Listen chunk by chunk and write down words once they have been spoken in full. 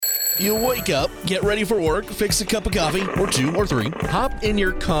You wake up, get ready for work, fix a cup of coffee, or 2 or 3, hop in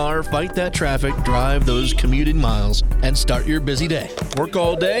your car, fight that traffic, drive those commuting miles, and start your busy day. Work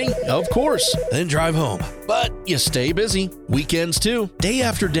all day? Of course, then drive home. But you stay busy. Weekends too. Day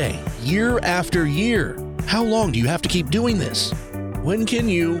after day, year after year. How long do you have to keep doing this? When can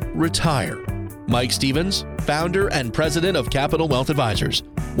you retire? Mike Stevens, founder and president of Capital Wealth Advisors,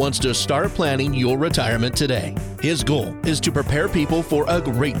 wants to start planning your retirement today. His goal is to prepare people for a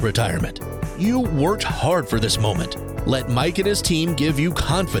great retirement. You worked hard for this moment. Let Mike and his team give you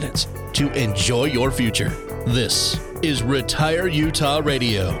confidence to enjoy your future. This is Retire Utah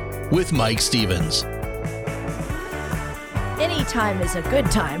Radio with Mike Stevens. Any time is a good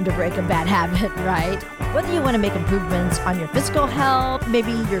time to break a bad habit, right? Whether you want to make improvements on your physical health,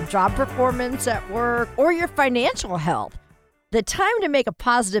 maybe your job performance at work, or your financial health, the time to make a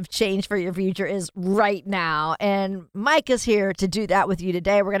positive change for your future is right now. And Mike is here to do that with you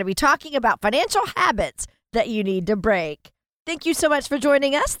today. We're going to be talking about financial habits that you need to break. Thank you so much for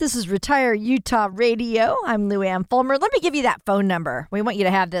joining us. This is Retire Utah Radio. I'm Lou Ann Fulmer. Let me give you that phone number. We want you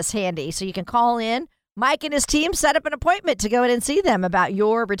to have this handy so you can call in. Mike and his team set up an appointment to go in and see them about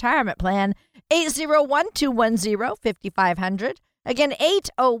your retirement plan. 801-210-5500. Again,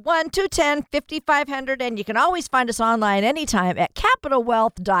 801-210-5500. And you can always find us online anytime at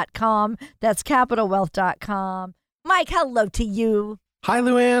capitalwealth.com. That's capitalwealth.com. Mike, hello to you. Hi,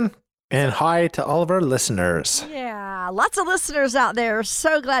 Luann. And hi to all of our listeners. Yeah, lots of listeners out there.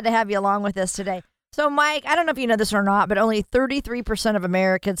 So glad to have you along with us today. So, Mike, I don't know if you know this or not, but only 33% of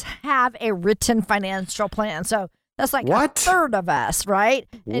Americans have a written financial plan. So that's like a third of us, right?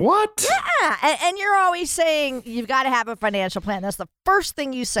 What? Yeah. And you're always saying you've got to have a financial plan. That's the first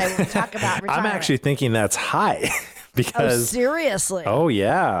thing you say when we talk about retirement. I'm actually thinking that's high because. Oh, seriously? Oh,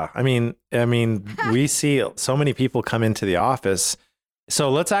 yeah. I mean, we see so many people come into the office. So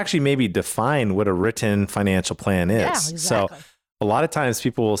let's actually maybe define what a written financial plan is. Yeah, exactly. So a lot of times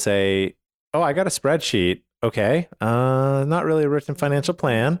people will say, oh, I got a spreadsheet. Okay. Not really a written financial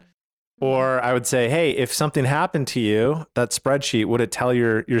plan. Or I would say, hey, if something happened to you, that spreadsheet, would it tell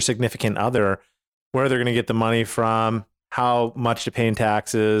your significant other where they're going to get the money from, how much to pay in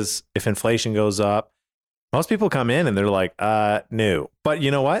taxes, if inflation goes up? Most people come in and they're like, no. But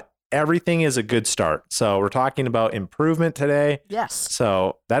you know what? Everything is a good start. So we're talking about improvement today. Yes.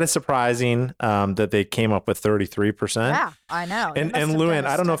 So that is surprising that they came up with 33%. Yeah, I know. And Luann,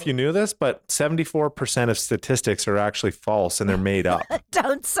 I don't know if you knew this, but 74% of statistics are actually false and they're made up.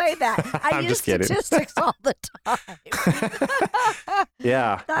 Don't say that. I use statistics all the time.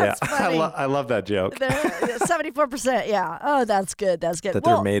 Yeah. That's funny. I love that joke. 74%. Yeah. Oh, that's good. That's good. That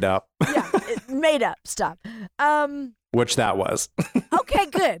they're made up. Yeah. Made up stuff. Which that was. Okay,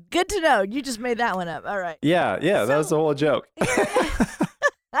 good. Good to know. You just made that one up. All right. Yeah, that was the whole joke.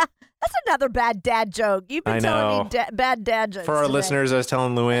 That's another bad dad joke. You've been telling me bad dad jokes For our today. listeners, I was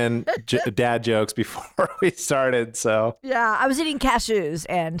telling Luann dad jokes before we started. So yeah, I was eating cashews,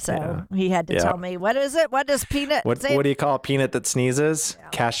 and so he had to tell me, what is it? What does peanut say? What do you call a peanut that sneezes? Yeah.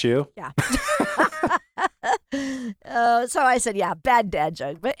 Cashew. Yeah. So I said, bad dad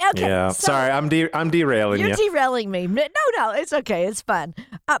joke. But okay. Yeah. Sorry, I'm derailing you. You're derailing me. No, it's okay. It's fun.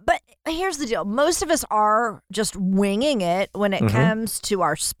 But here's the deal. Most of us are just winging it when it comes to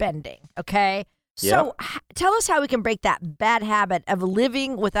our spending. Okay. So tell us how we can break that bad habit of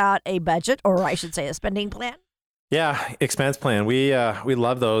living without a budget, or I should say a spending plan. Yeah, expense plan. We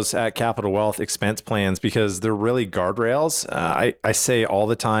love those at Capital Wealth, expense plans, because they're really guardrails. I say all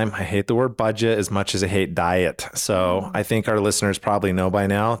the time, I hate the word budget as much as I hate diet. So I think our listeners probably know by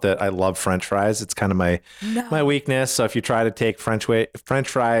now that I love French fries. It's kind of my weakness. So if you try to take French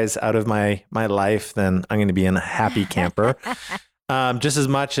fries out of my life, then I'm going to be a happy camper. Just as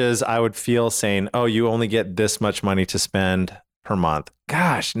much as I would feel saying, oh, you only get this much money to spend per month.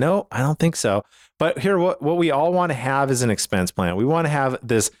 Gosh, no, I don't think so. But here, what we all want to have is an expense plan. We want to have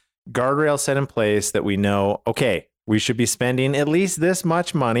this guardrail set in place that we know, okay, we should be spending at least this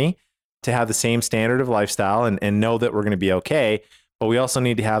much money to have the same standard of lifestyle and know that we're going to be okay. But we also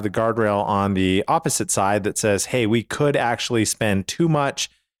need to have the guardrail on the opposite side that says, hey, we could actually spend too much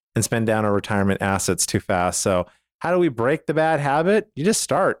and spend down our retirement assets too fast. So how do we break the bad habit? You just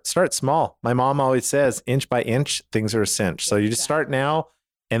start small. My mom always says, inch by inch, things are a cinch. So you just start now,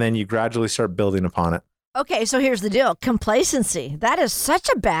 and then you gradually start building upon it. Okay, so here's the deal. Complacency. That is such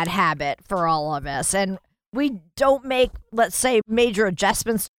a bad habit for all of us. And we don't make, let's say, major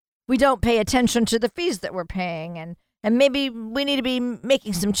adjustments. We don't pay attention to the fees that we're paying. And maybe we need to be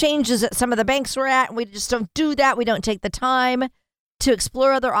making some changes at some of the banks we're at. And we just don't do that. We don't take the time to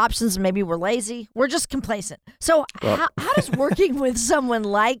explore other options. Maybe we're lazy. We're just complacent. So how does working with someone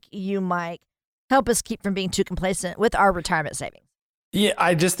like you, Mike, help us keep from being too complacent with our retirement savings? Yeah,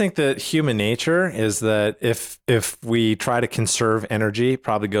 I just think that human nature is that if we try to conserve energy,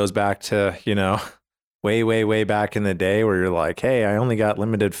 probably goes back to, way back in the day where you're like, hey, I only got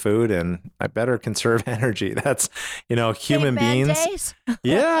limited food and I better conserve energy. That's, human beings.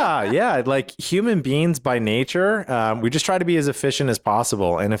 Yeah. Like human beings by nature, we just try to be as efficient as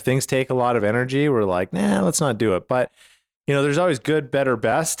possible. And if things take a lot of energy, we're like, nah, let's not do it. But there's always good, better,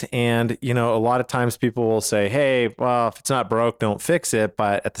 best. And, a lot of times people will say, hey, well, if it's not broke, don't fix it.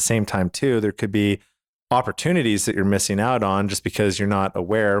 But at the same time, too, there could be opportunities that you're missing out on just because you're not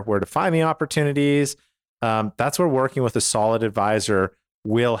aware where to find the opportunities. That's where working with a solid advisor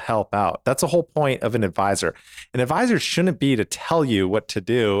will help out. That's the whole point of an advisor. An advisor shouldn't be to tell you what to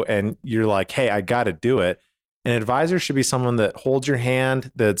do and you're like, hey, I got to do it. An advisor should be someone that holds your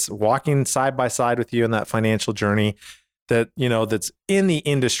hand, that's walking side by side with you in that financial journey, that, that's in the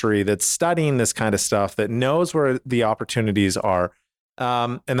industry, that's studying this kind of stuff, that knows where the opportunities are.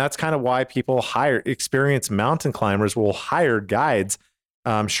 And that's kind of why people experienced mountain climbers will hire guides,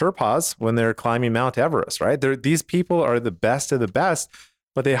 Sherpas, when they're climbing Mount Everest, right? These people are the best of the best,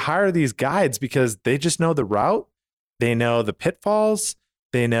 but they hire these guides because they just know the route. They know the pitfalls.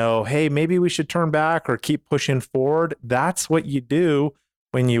 They know, hey, maybe we should turn back or keep pushing forward. That's what you do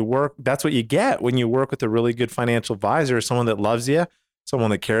when you work. That's what you get when you work with a really good financial advisor, someone that loves you, someone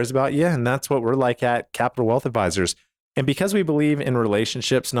that cares about you. And that's what we're like at Capital Wealth Advisors. And because we believe in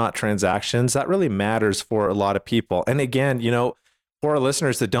relationships, not transactions, that really matters for a lot of people. And again, for our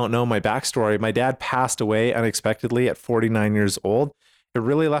listeners that don't know my backstory, my dad passed away unexpectedly at 49 years old. It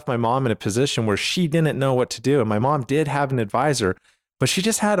really left my mom in a position where she didn't know what to do. And my mom did have an advisor, but she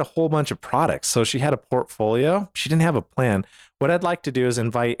just had a whole bunch of products. So she had a portfolio. She didn't have a plan. What I'd like to do is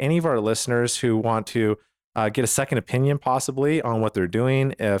invite any of our listeners who want to get a second opinion possibly on what they're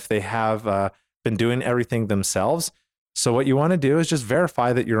doing, if they have been doing everything themselves. So what you want to do is just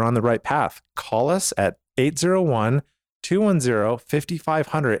verify that you're on the right path. Call us at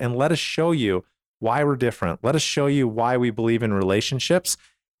 801-210-5500 and let us show you why we're different. Let us show you why we believe in relationships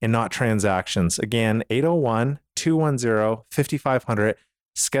and not transactions. Again, 801-210-5500.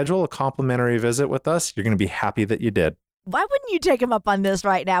 Schedule a complimentary visit with us. You're going to be happy that you did. Why wouldn't you take them up on this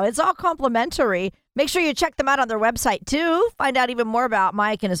right now? It's all complimentary. Make sure you check them out on their website too. Find out even more about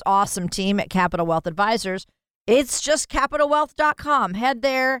Mike and his awesome team at Capital Wealth Advisors. It's just capitalwealth.com. Head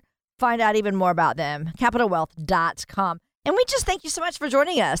there, find out even more about them. capitalwealth.com. And we just thank you so much for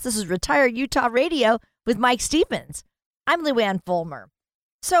joining us. This is Retire Utah Radio with Mike Stephens. I'm Luann Fulmer.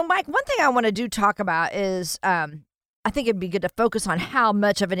 So, Mike, one thing I want to talk about is I think it'd be good to focus on how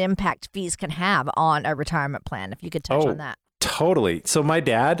much of an impact fees can have on a retirement plan, if you could touch on that. Totally. So my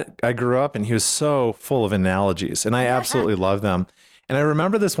dad, I grew up and he was so full of analogies and I absolutely love them. And I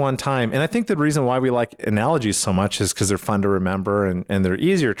remember this one time, and I think the reason why we like analogies so much is because they're fun to remember and they're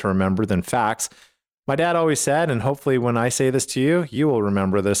easier to remember than facts. My dad always said, and hopefully when I say this to you, you will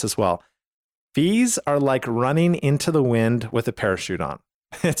remember this as well. Fees are like running into the wind with a parachute on.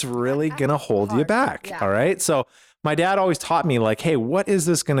 It's really going to hold you back. Yeah. All right. So my dad always taught me like, hey, what is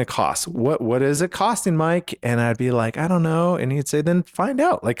this going to cost? What is it costing, Mike? And I'd be like, I don't know. And he'd say, then find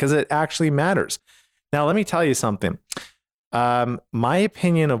out, like, because it actually matters. Now, let me tell you something. My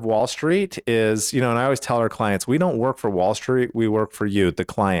opinion of Wall Street is, and I always tell our clients, we don't work for Wall Street. We work for you, the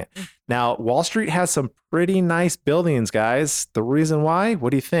client. Now, Wall Street has some pretty nice buildings, guys. The reason why,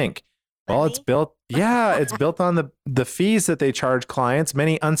 what do you think? Well, it's built on the fees that they charge clients.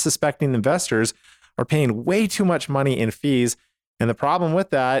 Many unsuspecting investors are paying way too much money in fees. And the problem with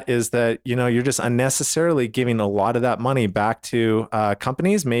that is that, you're just unnecessarily giving a lot of that money back to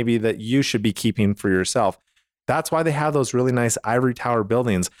companies, maybe that you should be keeping for yourself. That's why they have those really nice ivory tower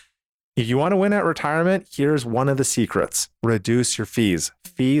buildings. If you want to win at retirement, here's one of the secrets. Reduce your fees.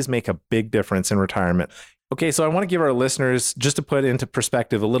 Fees make a big difference in retirement. Okay, so I want to give our listeners, just to put into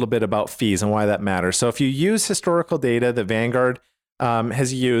perspective a little bit about fees and why that matters. So if you use historical data that Vanguard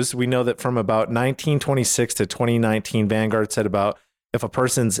has used, we know that from about 1926 to 2019, Vanguard said about if a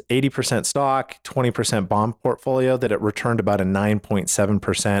person's 80% stock, 20% bond portfolio, that it returned about a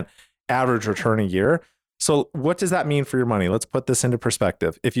 9.7% average return a year. So what does that mean for your money? Let's put this into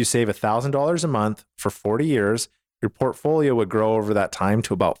perspective. If you save $1,000 a month for 40 years, your portfolio would grow over that time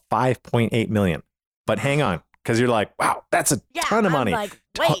to about $5.8 million. But hang on, because you're like, wow, that's a ton of money. Like,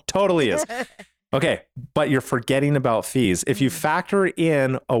 wait. Totally is. Okay, but you're forgetting about fees. If you factor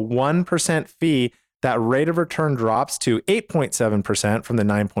in a 1% fee, that rate of return drops to 8.7% from the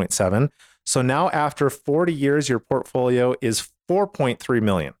 9.7. So now after 40 years, your portfolio is $4.3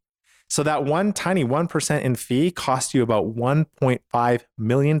 million. So that one tiny 1% in fee costs you about $1.5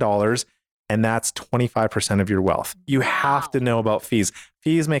 million, and that's 25% of your wealth. You have to know about fees.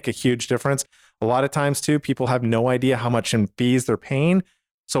 Fees make a huge difference. A lot of times too, people have no idea how much in fees they're paying.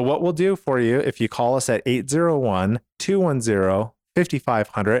 So what we'll do for you, if you call us at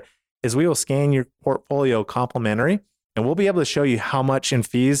 801-210-5500, is we will scan your portfolio complimentary, and we'll be able to show you how much in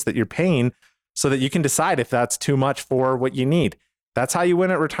fees that you're paying so that you can decide if that's too much for what you need. That's how you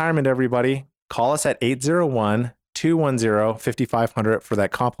win at retirement, everybody. Call us at 801-210-5500 for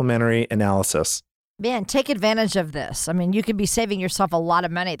that complimentary analysis. Man, take advantage of this. I mean, you could be saving yourself a lot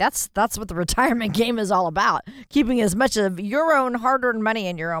of money. That's what the retirement game is all about, keeping as much of your own hard-earned money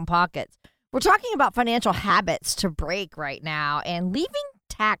in your own pockets. We're talking about financial habits to break right now and leaving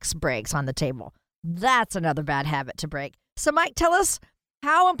tax breaks on the table. That's another bad habit to break. So, Mike, tell us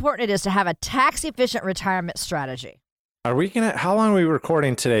how important it is to have a tax-efficient retirement strategy. How long are we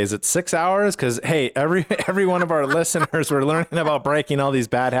recording today? Is it 6 hours? Because, hey, every one of our listeners, we're learning about breaking all these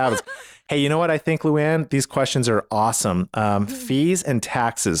bad habits. Hey, you know what I think, Luann? These questions are awesome. Fees and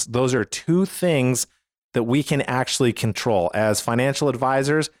taxes, those are two things that we can actually control. As financial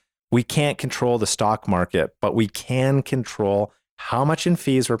advisors, we can't control the stock market, but we can control how much in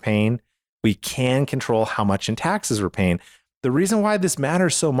fees we're paying. We can control how much in taxes we're paying. The reason why this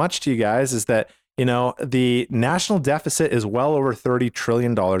matters so much to you guys is that the national deficit is well over $30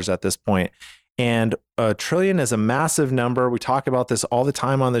 trillion at this point. And a trillion is a massive number. We talk about this all the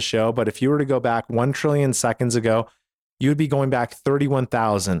time on the show. But if you were to go back 1 trillion seconds ago, you would be going back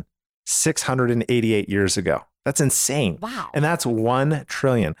 31,688 years ago. That's insane. Wow. And that's 1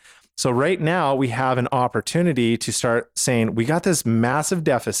 trillion. So right now we have an opportunity to start saying, we got this massive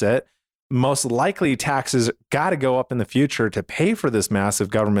deficit. Most likely taxes got to go up in the future to pay for this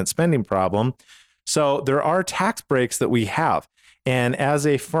massive government spending problem. So there are tax breaks that we have. And as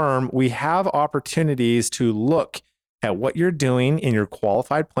a firm, we have opportunities to look at what you're doing in your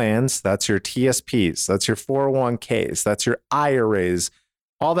qualified plans. That's your TSPs, that's your 401ks, that's your IRAs,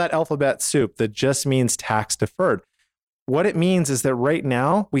 all that alphabet soup that just means tax deferred. What it means is that right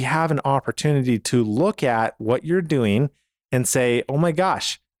now we have an opportunity to look at what you're doing and say, oh my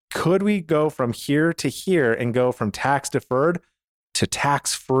gosh, could we go from here to here and go from tax deferred to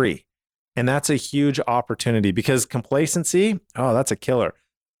tax free? And that's a huge opportunity because complacency, that's a killer.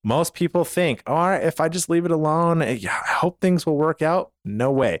 Most people think, all right, if I just leave it alone, I hope things will work out. No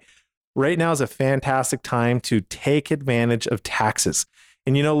way. Right now is a fantastic time to take advantage of taxes.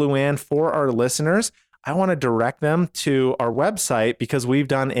 And Luann, for our listeners, I want to direct them to our website because we've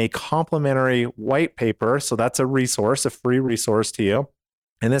done a complimentary white paper. So that's a resource, a free resource to you.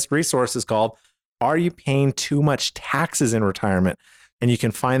 And this resource is called, Are You Paying Too Much Taxes in Retirement? And you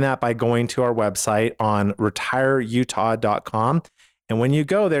can find that by going to our website on retireutah.com. And when you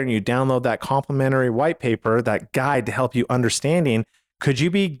go there and you download that complimentary white paper, that guide to help you understanding, could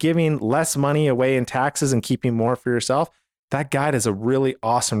you be giving less money away in taxes and keeping more for yourself? That guide is a really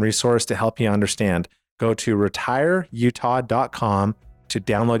awesome resource to help you understand. Go to retireutah.com to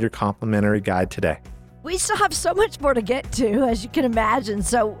download your complimentary guide today. We still have so much more to get to, as you can imagine.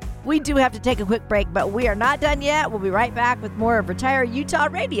 So we do have to take a quick break, but we are not done yet. We'll be right back with more of Retire Utah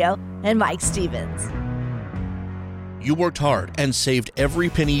Radio and Mike Stevens. You worked hard and saved every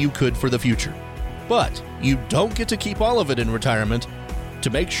penny you could for the future. But you don't get to keep all of it in retirement.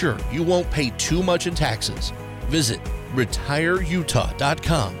 To make sure you won't pay too much in taxes, visit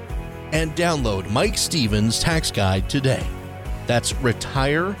retireutah.com and download Mike Stevens' tax guide today. That's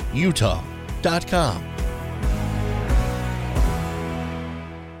retireutah.com.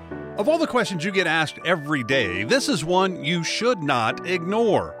 Of all the questions you get asked every day, this is one you should not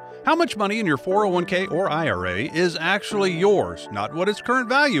ignore. How much money in your 401k or IRA is actually yours? Not what its current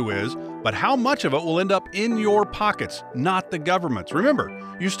value is, but how much of it will end up in your pockets, not the government's. Remember,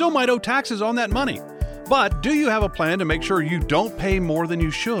 you still might owe taxes on that money. But do you have a plan to make sure you don't pay more than you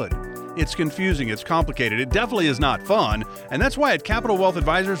should? It's confusing, it's complicated, it definitely is not fun, and that's why at Capital Wealth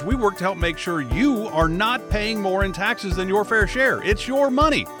Advisors, we work to help make sure you are not paying more in taxes than your fair share. It's your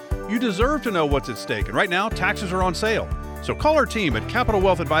money. You deserve to know what's at stake, and right now, taxes are on sale. So call our team at Capital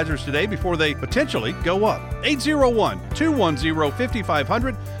Wealth Advisors today before they potentially go up.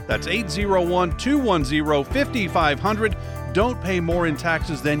 801-210-5500. That's 801-210-5500. Don't pay more in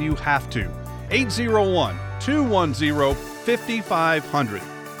taxes than you have to. 801-210-5500.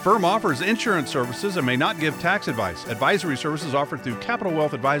 Firm offers insurance services and may not give tax advice. Advisory services offered through Capital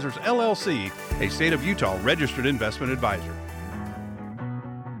Wealth Advisors, LLC, a state of Utah registered investment advisor.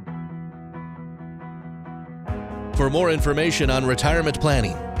 For more information on retirement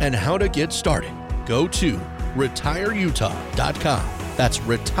planning and how to get started, go to retireutah.com. That's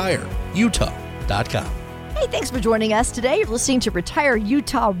retireutah.com. Hey, thanks for joining us today. You're listening to Retire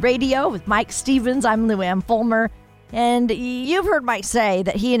Utah Radio with Mike Stevens. I'm Luann Fulmer. And you've heard Mike say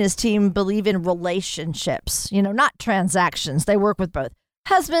that he and his team believe in relationships, not transactions. They work with both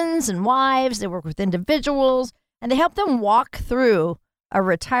husbands and wives. They work with individuals, and they help them walk through a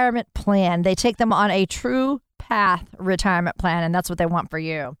retirement plan. They take them on a true path retirement plan, and that's what they want for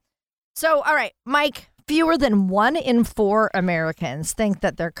you. So, all right, Mike, fewer than 1 in 4 Americans think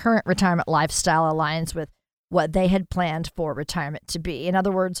that their current retirement lifestyle aligns with what they had planned for retirement to be. In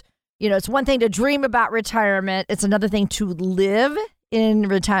other words, it's one thing to dream about retirement. It's another thing to live in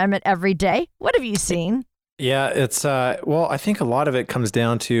retirement every day. What have you seen? Yeah, it's, I think a lot of it comes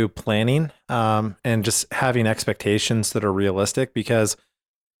down to planning and just having expectations that are realistic, because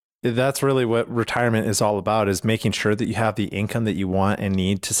that's really what retirement is all about, is making sure that you have the income that you want and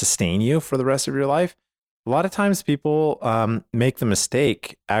need to sustain you for the rest of your life. A lot of times people make the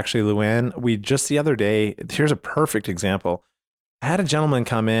mistake, actually, Luann. Just the other day, here's a perfect example. I had a gentleman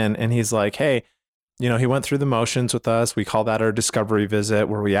come in and he's like, hey, he went through the motions with us. We call that our discovery visit,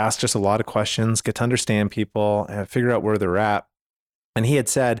 where we ask just a lot of questions, get to understand people and figure out where they're at. And he had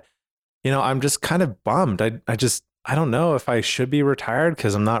said, I'm just kind of bummed. I don't know if I should be retired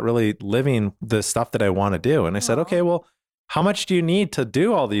because I'm not really living the stuff that I want to do. And I said, okay, well, how much do you need to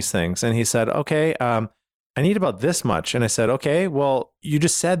do all these things? And he said, okay, I need about this much. And I said, okay, well, you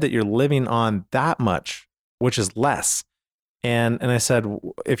just said that you're living on that much, which is less. And I said,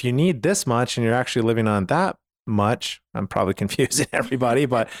 if you need this much and you're actually living on that much, I'm probably confusing everybody,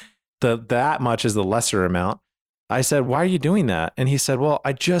 but that much is the lesser amount. I said, why are you doing that? And he said, well,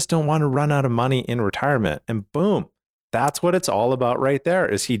 I just don't want to run out of money in retirement. And boom, that's what it's all about right there,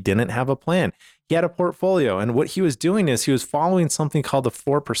 is he didn't have a plan. He had a portfolio. And what he was doing is he was following something called the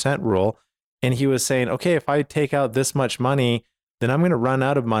 4% rule. And he was saying, okay, if I take out this much money, then I'm going to run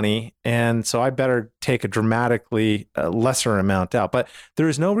out of money. And so I better take a dramatically lesser amount out. But there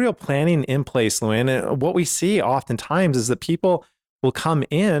is no real planning in place, Luann. And what we see oftentimes is that people will come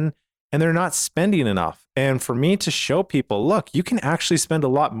in and they're not spending enough. And for me to show people, look, you can actually spend a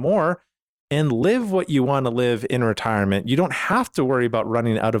lot more and live what you want to live in retirement. You don't have to worry about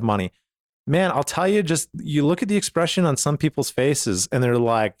running out of money. Man, I'll tell you, you look at the expression on some people's faces and they're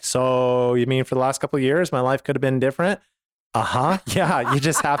like, so you mean for the last couple of years, my life could have been different? Yeah, you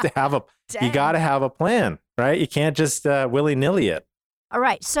just have to have you got to have a plan, right? You can't just willy-nilly it. All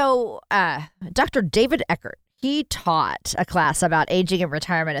right. So Dr. David Eckert, he taught a class about aging and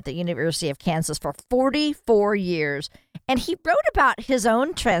retirement at the University of Kansas for 44 years. And he wrote about his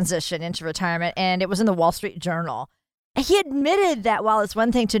own transition into retirement, and it was in the Wall Street Journal. He admitted that while it's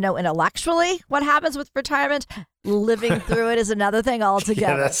one thing to know intellectually what happens with retirement, living through it is another thing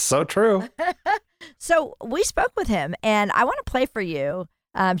altogether. Yeah, that's so true. So we spoke with him, and I want to play for you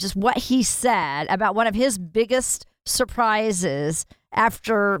just what he said about one of his biggest surprises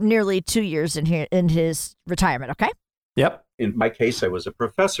after nearly 2 years in his retirement, okay? Yep. In my case, I was a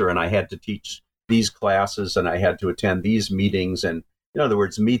professor, and I had to teach these classes, and I had to attend these meetings, and in other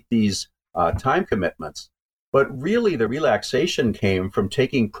words, meet these time commitments. But really, the relaxation came from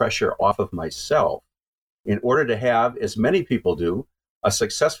taking pressure off of myself. In order to have, as many people do, a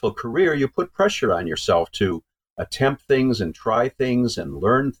successful career, you put pressure on yourself to attempt things and try things and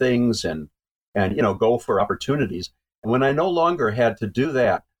learn things and go for opportunities. And when I no longer had to do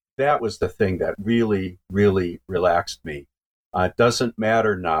that, that was the thing that really, really relaxed me. It doesn't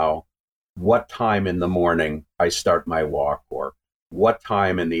matter now what time in the morning I start my walk or what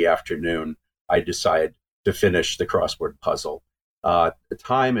time in the afternoon I decide to finish the crossword puzzle. The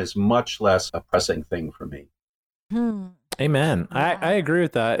time is much less a pressing thing for me. Amen. Yeah. I agree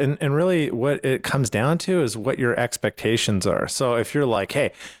with that. And really what it comes down to is what your expectations are. So if you're like,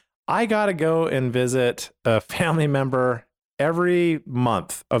 hey, I got to go and visit a family member every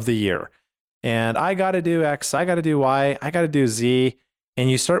month of the year, and I got to do X, I got to do Y, I got to do Z,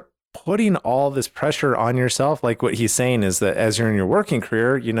 and you start putting all this pressure on yourself. Like what he's saying is that as you're in your working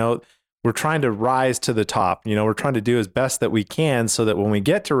career, we're trying to rise to the top. We're trying to do as best that we can so that when we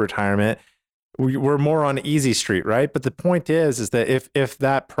get to retirement, we're more on easy street, right? But the point is that if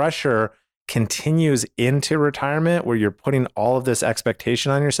that pressure continues into retirement, where you're putting all of this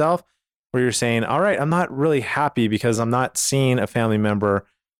expectation on yourself, where you're saying, all right, I'm not really happy because I'm not seeing a family member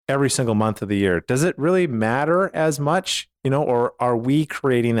every single month of the year. Does it really matter as much, or are we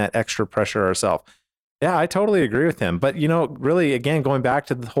creating that extra pressure ourselves? Yeah, I totally agree with him. But, really, again, going back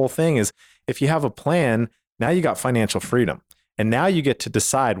to the whole thing is if you have a plan, now you got financial freedom. And now you get to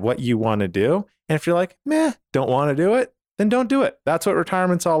decide what you want to do. And if you're like, don't want to do it, then don't do it. That's what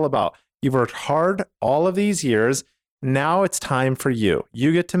retirement's all about. You've worked hard all of these years. Now it's time for you.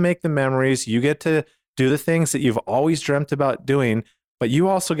 You get to make the memories. You get to do the things that you've always dreamt about doing, but you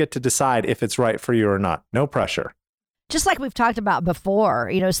also get to decide if it's right for you or not. No pressure. Just like we've talked about before,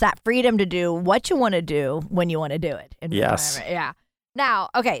 it's that freedom to do what you want to do when you want to do it. Yes. Yeah. Now,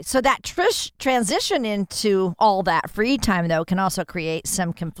 okay, so that transition into all that free time, though, can also create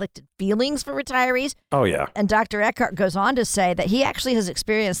some conflicted feelings for retirees. Oh, yeah. And Dr. Eckhart goes on to say that he actually has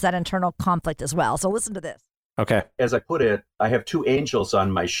experienced that internal conflict as well. So listen to this. Okay. As I put it, I have two angels on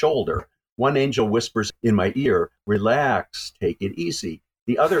my shoulder. One angel whispers in my ear, relax, take it easy.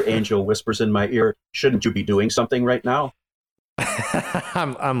 The other angel whispers in my ear, shouldn't you be doing something right now?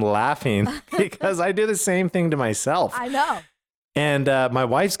 I'm laughing because I do the same thing to myself. I know. And my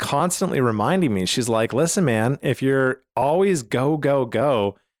wife's constantly reminding me, she's like, listen, man, if you're always go, go,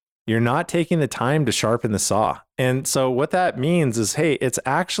 go, you're not taking the time to sharpen the saw. And so what that means is, hey, it's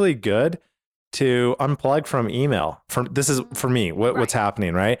actually good to unplug from email. This is for me, what's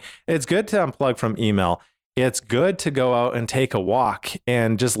happening, right? It's good to unplug from email. It's good to go out and take a walk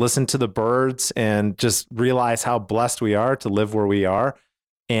and just listen to the birds and just realize how blessed we are to live where we are.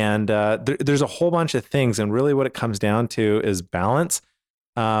 And there's a whole bunch of things. And really what it comes down to is balance.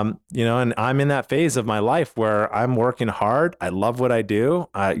 And I'm in that phase of my life where I'm working hard. I love what I do.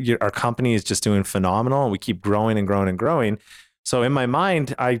 Our company is just doing phenomenal and we keep growing and growing and growing. So in my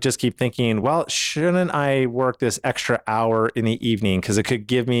mind, I just keep thinking, well, shouldn't I work this extra hour in the evening? Because it could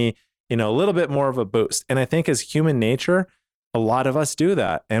give me, a little bit more of a boost. And I think as human nature, a lot of us do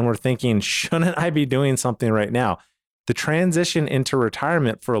that. And we're thinking, shouldn't I be doing something right now? The transition into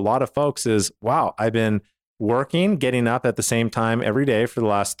retirement for a lot of folks is, wow, I've been working, getting up at the same time every day for the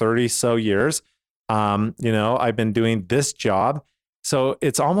last 30 so years. I've been doing this job. So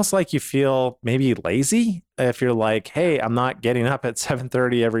it's almost like you feel maybe lazy if you're like, hey, I'm not getting up at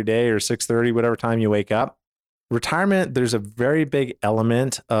 7:30 every day or 6:30, whatever time you wake up. Retirement, there's a very big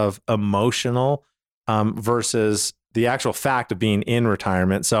element of emotional versus the actual fact of being in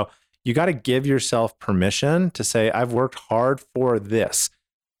retirement. So you got to give yourself permission to say, I've worked hard for this.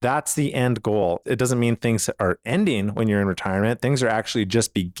 That's the end goal. It doesn't mean things are ending when you're in retirement. Things are actually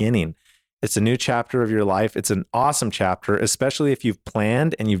just beginning. It's a new chapter of your life. It's an awesome chapter, especially if you've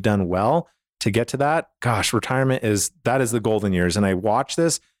planned and you've done well to get to that. Gosh, retirement is the golden years. And I watch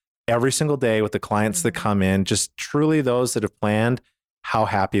this every single day with the clients that come in, just truly those that have planned, how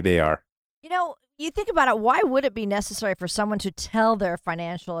happy they are. You think about it, why would it be necessary for someone to tell their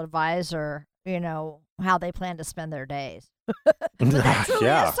financial advisor, how they plan to spend their days? That truly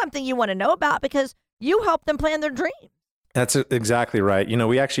is something you want to know about because you help them plan their dreams. That's exactly right.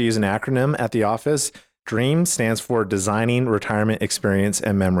 We actually use an acronym at the office. DREAM stands for Designing Retirement Experience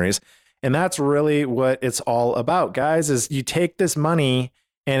and Memories. And that's really what it's all about, guys, is you take this money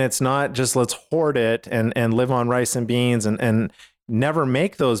and it's not just let's hoard it and live on rice and beans and never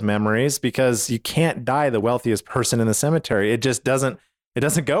make those memories because you can't die the wealthiest person in the cemetery. It just doesn't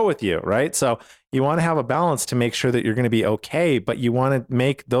go with you, right? So you want to have a balance to make sure that you're going to be okay, but you want to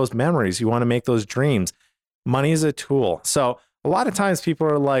make those memories. You want to make those dreams. Money is a tool. So a lot of times people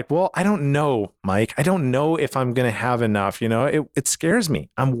are like, well, I don't know, Mike. I don't know if I'm going to have enough. It scares me.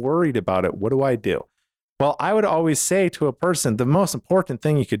 I'm worried about it. What do I do? Well, I would always say to a person, the most important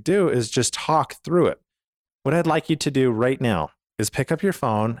thing you could do is just talk through it. What I'd like you to do right now is pick up your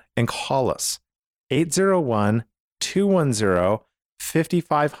phone and call us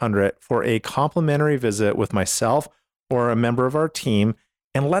 801-210-5500 for a complimentary visit with myself or a member of our team,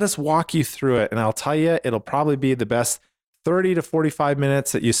 and let us walk you through it. And I'll tell you, it'll probably be the best 30 to 45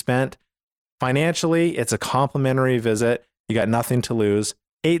 minutes that you spent. Financially, it's a complimentary visit. You got nothing to lose.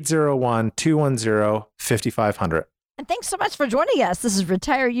 801-210-5500. And thanks so much for joining us. This is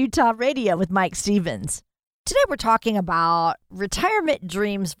Retire Utah Radio with Mike Stevens. Today we're talking about retirement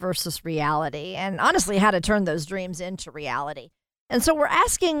dreams versus reality, and honestly, how to turn those dreams into reality. And so we're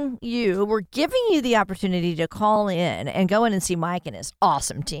giving you the opportunity to call in and go in and see Mike and his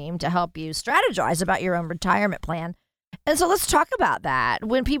awesome team to help you strategize about your own retirement plan. And so let's talk about that.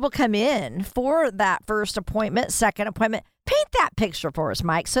 When people come in for that first appointment, second appointment, paint that picture for us,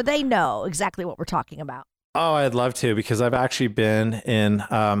 Mike, so they know exactly what we're talking about. Oh, I'd love to, because I've actually been in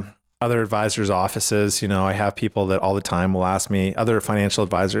other advisors' offices. I have people that all the time will ask me, other financial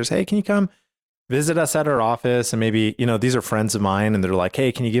advisors, hey, can you come visit us at our office? And maybe, these are friends of mine and they're like,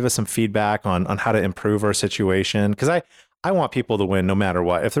 hey, can you give us some feedback on how to improve our situation? Because I want people to win no matter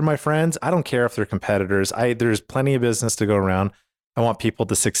what. If they're my friends, I don't care if they're competitors. There's plenty of business to go around. I want people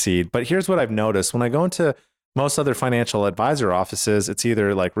to succeed. But here's what I've noticed. When I go into most other financial advisor offices, it's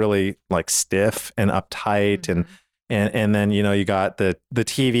either like really like stiff and uptight and And then, you got the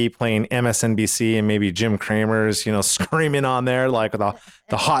TV playing MSNBC and maybe Jim Cramer's, screaming on there like the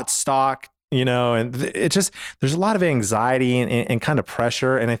hot stock, and it just, there's a lot of anxiety and kind of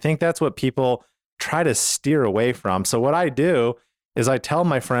pressure. And I think that's what people try to steer away from. So what I do is I tell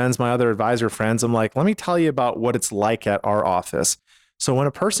my friends, my other advisor friends, I'm like, let me tell you about what it's like at our office. So when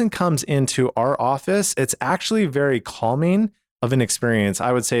a person comes into our office, it's actually very calming of an experience.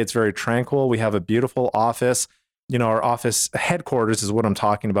 I would say it's very tranquil. We have a beautiful office. Our office headquarters is what I'm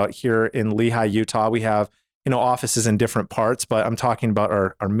talking about here in Lehi, Utah. We have, offices in different parts, but I'm talking about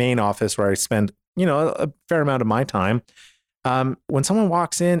our main office where I spend, a fair amount of my time. When someone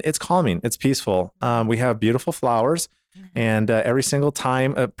walks in, it's calming, it's peaceful. We have beautiful flowers. And every single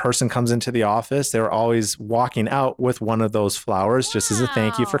time a person comes into the office, they're always walking out with one of those flowers, just as a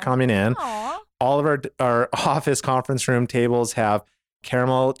thank you for coming in. Aww. All of our office conference room tables have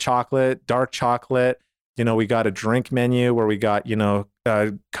caramel chocolate, dark chocolate. We got a drink menu where we got,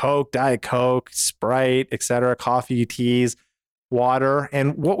 Coke, Diet Coke, Sprite, etc., coffee, teas, water.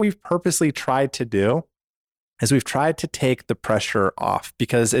 And what we've purposely tried to do is we've tried to take the pressure off,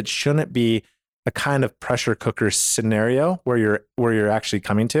 because it shouldn't be a kind of pressure cooker scenario where you're actually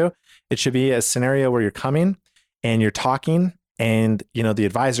coming to. It should be a scenario where you're coming and you're talking, and the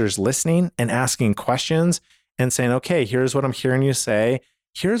advisor is listening and asking questions and saying, okay, here's what I'm hearing you say.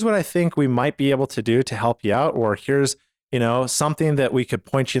 Here's what I think we might be able to do to help you out, or here's something that we could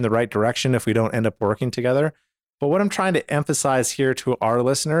point you in the right direction if we don't end up working together. But what I'm trying to emphasize here to our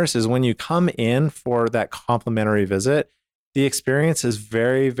listeners is when you come in for that complimentary visit, the experience is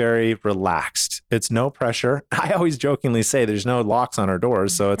very, very relaxed. It's no pressure. I always jokingly say there's no locks on our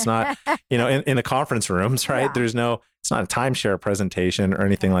doors. So it's not, in the conference rooms, right? Yeah. It's not a timeshare presentation or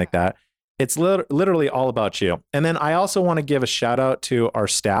anything like that. It's literally all about you. And then I also want to give a shout out to our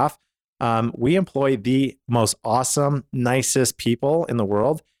staff. We employ the most awesome, nicest people in the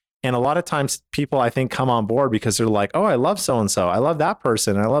world. And a lot of times people, I think, come on board because they're like, oh, I love so-and-so. I love that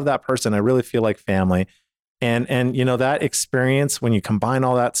person. I love that person. I really feel like family. And that experience, when you combine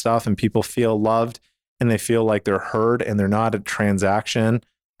all that stuff and people feel loved and they feel like they're heard and they're not a transaction,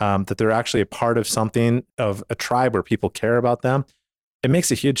 that they're actually a part of something, of a tribe where people care about them, it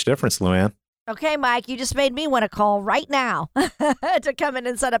makes a huge difference, Luann. Okay, Mike, you just made me want to call right now to come in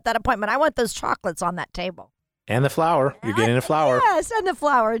and set up that appointment. I want those chocolates on that table. And the flower. You're getting a flower. Yes, and the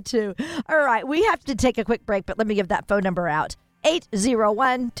flower too. All right, we have to take a quick break, but let me give that phone number out.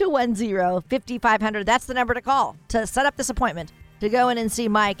 801-210-5500. That's the number to call to set up this appointment to go in and see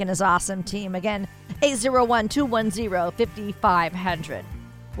Mike and his awesome team. Again, 801-210-5500.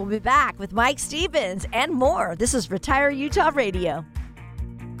 We'll be back with Mike Stevens and more. This is Retire Utah Radio.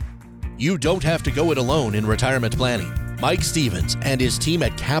 You don't have to go it alone in retirement planning. Mike Stevens and his team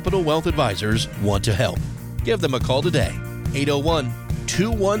at Capital Wealth Advisors want to help. Give them a call today.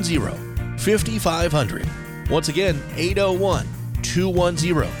 801-210-5500. Once again,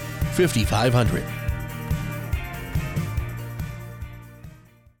 801-210-5500.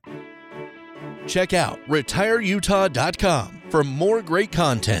 Check out retireutah.com for more great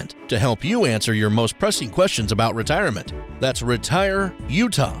content to help you answer your most pressing questions about retirement. That's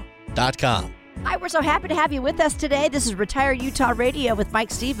retireutah.com. Hi, we're so happy to have you with us today. This is Retire Utah Radio with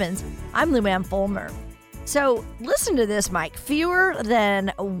Mike Stevens. I'm Luann Fulmer. So listen to this, Mike. Fewer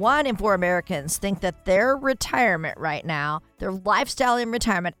than 1 in 4 Americans think that their retirement right now, their lifestyle in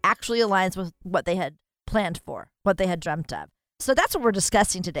retirement, actually aligns with what they had planned for, what they had dreamt of. So that's what we're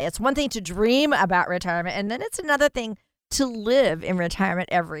discussing today. It's one thing to dream about retirement, and then it's another thing to live in retirement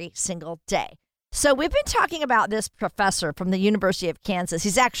every single day. So we've been talking about this professor from the University of Kansas.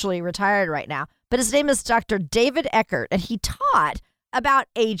 He's actually retired right now, but his name is Dr. David Eckert, and he taught about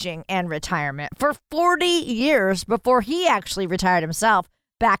aging and retirement for 40 years before he actually retired himself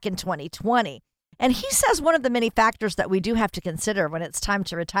back in 2020. And he says one of the many factors that we do have to consider when it's time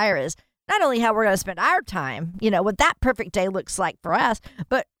to retire is not only how we're going to spend our time, what that perfect day looks like for us,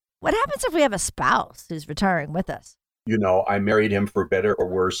 but what happens if we have a spouse who's retiring with us? I married him for better or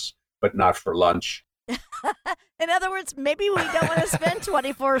worse, but not for lunch. In other words, maybe we don't want to spend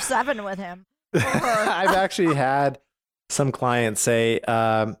 24/7 with him. I've actually had some clients say,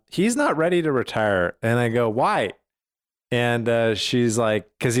 he's not ready to retire. And I go, why? And she's like,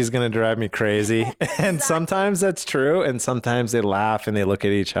 because he's going to drive me crazy. And sometimes that's true. And sometimes they laugh and they look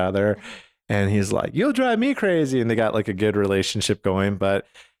at each other. And he's like, you'll drive me crazy. And they got like a good relationship going. But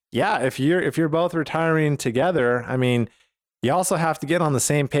yeah, if you're both retiring together, I mean, you also have to get on the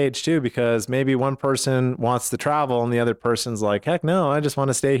same page too, because maybe one person wants to travel and the other person's like, heck no, I just want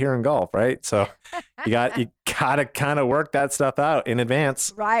to stay here and golf, right? So you gotta kind of work that stuff out in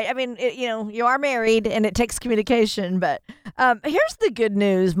advance. Right. I mean, you are married and it takes communication, but here's the good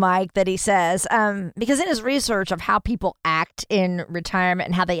news, Mike, that he says, because in his research of how people act in retirement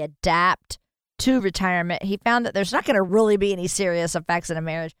and how they adapt to retirement, he found that there's not going to really be any serious effects in a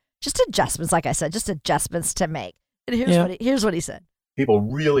marriage, just adjustments, like I said, just adjustments to make. And here's what he said. People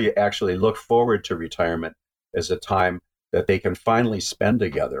really actually look forward to retirement as a time that they can finally spend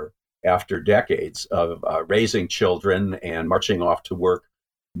together after decades of raising children and marching off to work.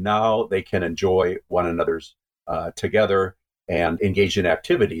 Now they can enjoy one another's together and engage in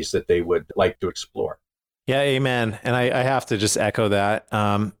activities that they would like to explore. Yeah, amen. And I have to just echo that.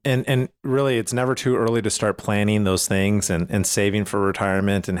 And really, it's never too early to start planning those things and saving for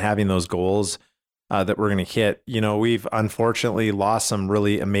retirement and having those goals that we're going to hit. We've unfortunately lost some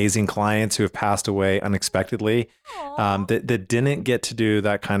really amazing clients who have passed away unexpectedly that didn't get to do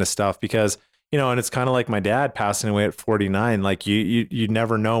that kind of stuff because, and it's kind of like my dad passing away at 49. Like you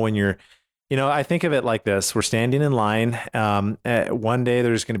never know when you're, I think of it like this. We're standing in line. One day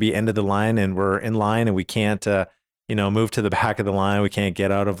there's going to be end of the line and we're in line and we can't, move to the back of the line. We can't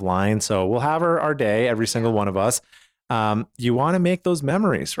get out of line. So we'll have our day, every single one of us. You want to make those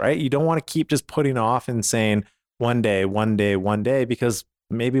memories, right? You don't want to keep just putting off and saying one day, because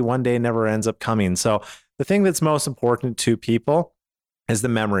maybe one day never ends up coming. So the thing that's most important to people is the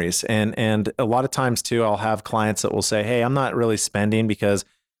memories. And a lot of times too, I'll have clients that will say, hey, I'm not really spending because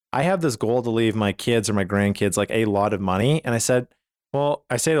I have this goal to leave my kids or my grandkids like a lot of money. And I said, well,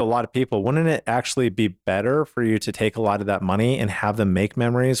 I say to a lot of people, wouldn't it actually be better for you to take a lot of that money and have them make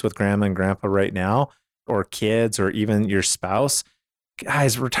memories with grandma and grandpa right now, or kids, or even your spouse?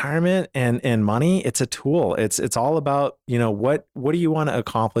 Guys, retirement and money, it's a tool. It's all about, what do you want to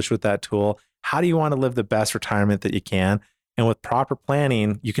accomplish with that tool? How do you want to live the best retirement that you can? And with proper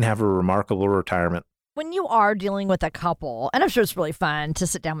planning, you can have a remarkable retirement. When you are dealing with a couple, and I'm sure it's really fun to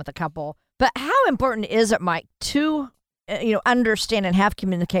sit down with a couple, but how important is it, Mike, to understand and have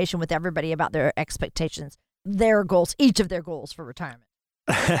communication with everybody about their expectations, their goals, each of their goals for retirement?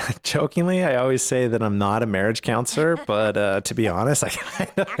 Jokingly, I always say that I'm not a marriage counselor, but to be honest, I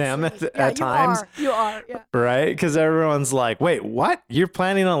kind of am at times. You are, yeah. Right? Because everyone's like, wait, what? You're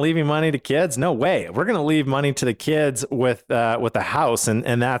planning on leaving money to kids? No way. We're going to leave money to the kids with a house,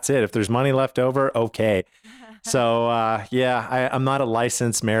 and that's it. If there's money left over, okay. So, I'm not a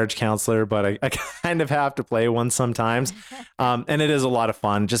licensed marriage counselor, but I kind of have to play one sometimes. And it is a lot of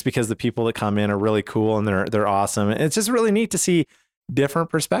fun just because the people that come in are really cool and they're awesome. It's just really neat to see different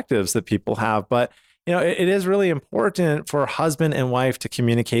perspectives that people have. But, it is really important for husband and wife to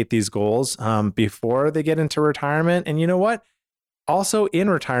communicate these goals before they get into retirement. And you know what? Also in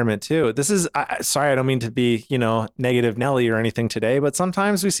retirement too. This is, sorry, I don't mean to be, negative Nelly or anything today, but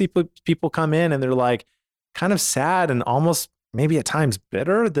sometimes we see people come in and they're like kind of sad and almost maybe at times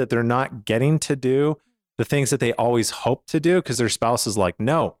bitter that they're not getting to do the things that they always hope to do because their spouse is like,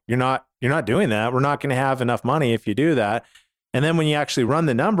 no, you're not doing that. We're not going to have enough money if you do that. And then when you actually run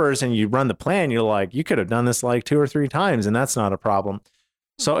the numbers and you run the plan, you're like, you could have done this like 2 or 3 times, and that's not a problem.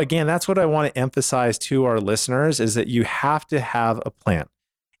 So again, that's what I want to emphasize to our listeners is that you have to have a plan.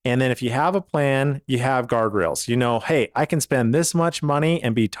 And then if you have a plan, you have guardrails. Hey, I can spend this much money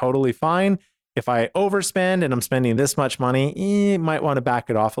and be totally fine. If I overspend and I'm spending this much money, you might want to back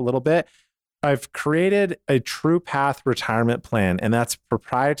it off a little bit. I've created a True Path retirement plan, and that's a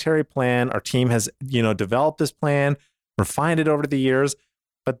proprietary plan. Our team has, developed this plan, refined it over the years,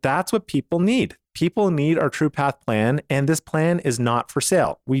 but that's what people need. People need our True Path plan, and this plan is not for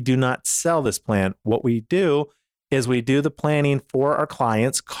sale. We do not sell this plan. What we do is we do the planning for our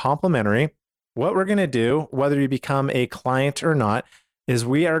clients complimentary. What we're going to do, whether you become a client or not, is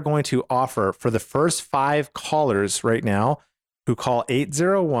we are going to offer for the first 5 callers right now who call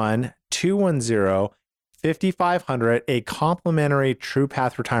 801-210-5500 a complimentary True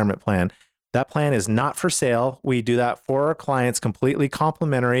Path retirement plan. That plan is not for sale. We do that for our clients completely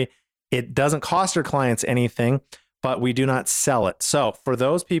complimentary. It doesn't cost our clients anything, but we do not sell it. So for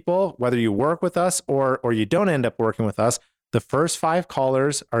those people, whether you work with us or you don't end up working with us, the first 5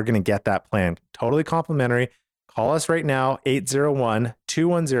 callers are going to get that plan totally complimentary. Call us right now,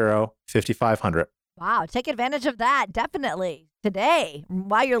 801-210-5500. Wow, take advantage of that. Definitely. Today,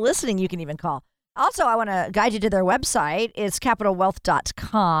 while you're listening, you can even call. Also, I want to guide you to their website. It's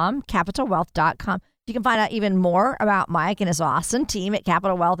capitalwealth.com, capitalwealth.com. You can find out even more about Mike and his awesome team at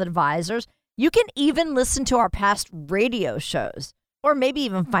Capital Wealth Advisors. You can even listen to our past radio shows. or maybe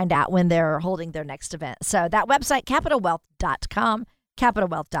even find out when they're holding their next event. So that website, capitalwealth.com,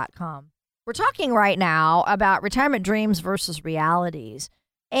 capitalwealth.com. We're talking right now about retirement dreams versus realities.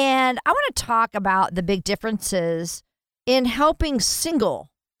 And I want to talk about the big differences in helping single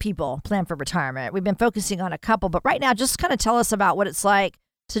people plan for retirement. We've been focusing on a couple, but right now, just kind of tell us about what it's like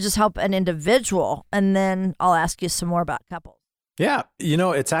to just help an individual. And then I'll ask you some more about couples. Yeah.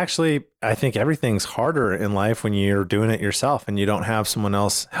 It's actually, I think everything's harder in life when you're doing it yourself and you don't have someone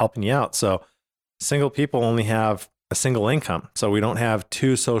else helping you out. So single people only have a single income. So we don't have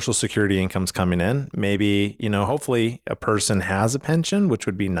two Social Security incomes coming in. Maybe, hopefully a person has a pension, which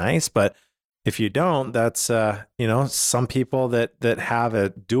would be nice. But if you don't, that's, some people that have a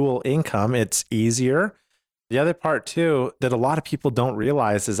dual income, it's easier. The other part too, that a lot of people don't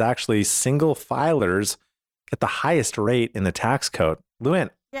realize is actually single filers get the highest rate in the tax code. Luann,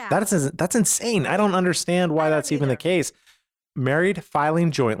 that's insane. I don't understand why that's even the case. Married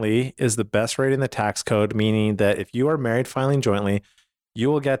filing jointly is the best rate in the tax code, meaning that if you are married filing jointly, you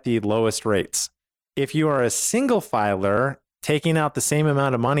will get the lowest rates. If you are a single filer taking out the same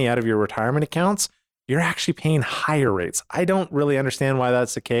amount of money out of your retirement accounts, you're actually paying higher rates. I don't really understand why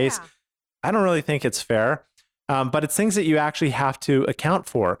that's the case. Yeah. I don't really think it's fair, but it's things that you actually have to account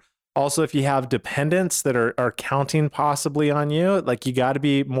for. Also, if you have dependents that are counting possibly on you, like you got to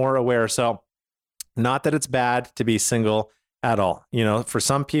be more aware. So not that it's bad to be single at all. For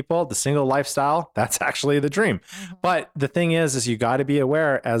some people, the single lifestyle, that's actually the dream. Mm-hmm. But the thing is you got to be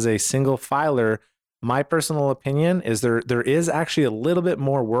aware as a single filer, my personal opinion is there is actually a little bit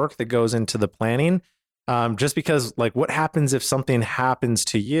more work that goes into the planning. Just because like what happens if something happens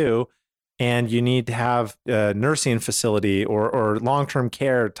to you and you need to have a nursing facility or long-term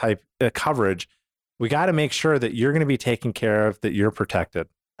care type coverage, we got to make sure that you're going to be taken care of, that you're protected.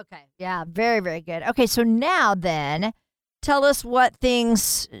 Okay. Yeah. Very, very good. Okay. So now then, tell us what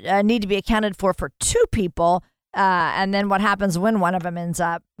things need to be accounted for two people, and then what happens when one of them ends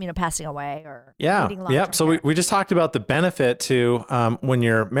up, passing away or needing long-term care. So we just talked about the benefit to when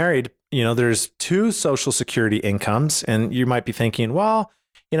you're married. There's two Social Security incomes, and you might be thinking, well,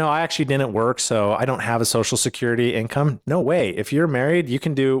 I actually didn't work, so I don't have a Social Security income. No way. If you're married, you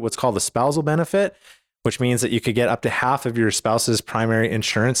can do what's called a spousal benefit, which means that you could get up to half of your spouse's primary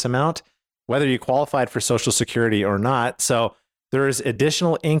insurance amount, whether you qualified for Social Security or not. So there is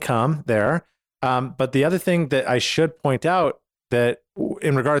additional income there. But the other thing that I should point out that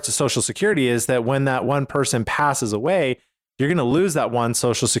in regards to Social Security is that when that one person passes away, you're going to lose that one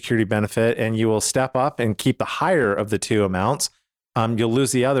Social Security benefit and you will step up and keep the higher of the two amounts. You'll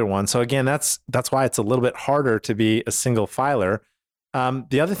lose the other one. So again, that's why it's a little bit harder to be a single filer.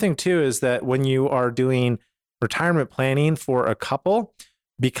 The other thing too is that when you are doing retirement planning for a couple,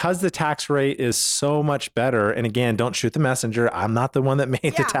 because the tax rate is so much better, and again, don't shoot the messenger. I'm not the one that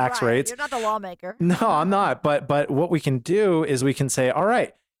made the tax rates. You're not the lawmaker. No, I'm not. But what we can do is we can say, all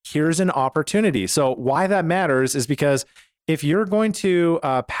right, here's an opportunity. So why that matters is because if you're going to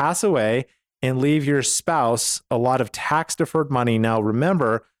pass away and leave your spouse a lot of tax deferred money, now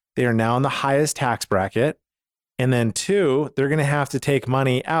remember, they are now in the highest tax bracket. And then two, they're going to have to take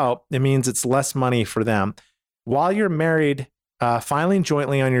money out. It means it's less money for them. While you're married, filing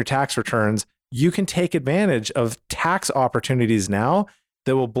jointly on your tax returns, you can take advantage of tax opportunities now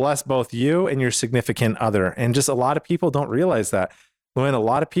that will bless both you and your significant other. And just a lot of people don't realize that. When a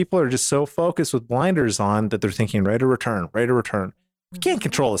lot of people are just so focused with blinders on that they're thinking rate of return. You can't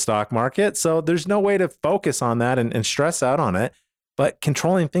control the stock market. So there's no way to focus on that and stress out on it. But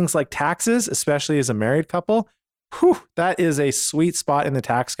controlling things like taxes, especially as a married couple, that is a sweet spot in the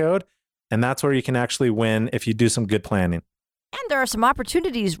tax code. And that's where you can actually win if you do some good planning. And there are some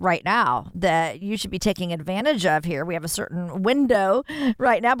opportunities right now that you should be taking advantage of here. We have a certain window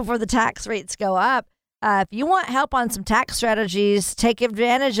right now before the tax rates go up. If you want help on some tax strategies, take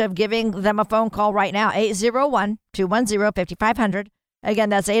advantage of giving them a phone call right now, 801-210-5500. Again,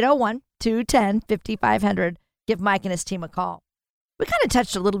 that's 801-210-5500. Give Mike and his team a call. We kind of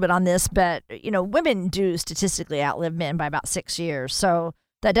touched a little bit on this, but, women do statistically outlive men by about 6 years. So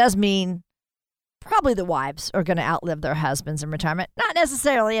that does mean probably the wives are going to outlive their husbands in retirement. Not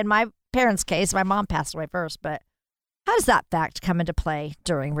necessarily in my parents' case. My mom passed away first, but how does that fact come into play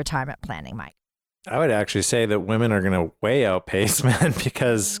during retirement planning, Mike? I would actually say that women are going to way outpace men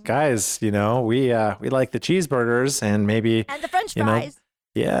because guys, we like the cheeseburgers and maybe and the French fries.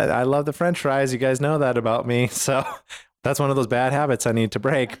 Yeah, I love the French fries. You guys know that about me. So that's one of those bad habits I need to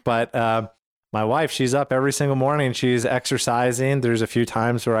break. But my wife, she's up every single morning. She's exercising. There's a few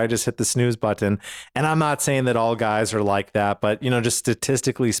times where I just hit the snooze button. And I'm not saying that all guys are like that, but just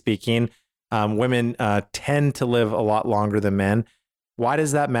statistically speaking, women tend to live a lot longer than men. Why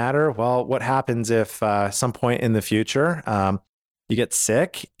does that matter? Well, what happens if some point in the future you get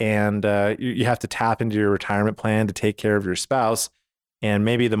sick and you have to tap into your retirement plan to take care of your spouse, and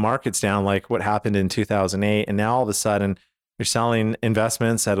maybe the market's down like what happened in 2008, and now all of a sudden you're selling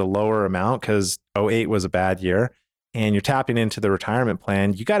investments at a lower amount because '08 was a bad year, and you're tapping into the retirement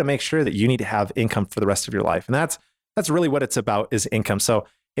plan. You got to make sure that you need to have income for the rest of your life, and that's really what it's about, is income. So,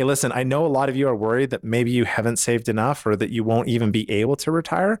 hey, listen, I know a lot of you are worried that maybe you haven't saved enough or that you won't even be able to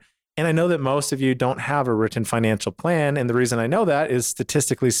retire. And I know that most of you don't have a written financial plan. And the reason I know that is,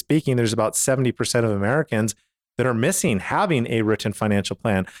 statistically speaking, there's about 70% of Americans that are missing having a written financial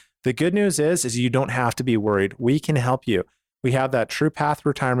plan. The good news is you don't have to be worried. We can help you. We have that True Path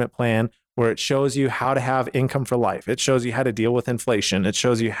retirement plan where it shows you how to have income for life. It shows you how to deal with inflation. It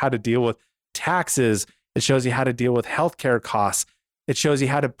shows you how to deal with taxes. It shows you how to deal with healthcare costs. It shows you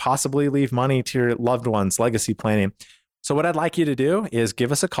how to possibly leave money to your loved ones, legacy planning. So what I'd like you to do is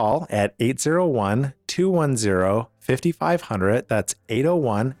give us a call at 801-210-5500. That's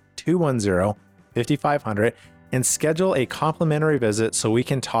 801-210-5500, and schedule a complimentary visit so we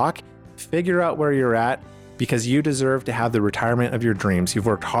can talk, figure out where you're at, because you deserve to have the retirement of your dreams. You've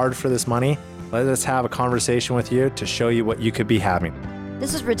worked hard for this money. Let us have a conversation with you to show you what you could be having.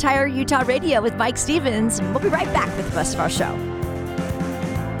 This is Retire Utah Radio with Mike Stevens, and we'll be right back with the rest of our show.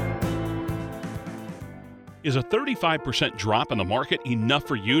 Is a 35% drop in the market enough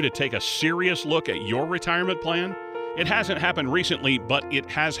for you to take a serious look at your retirement plan? It hasn't happened recently, but it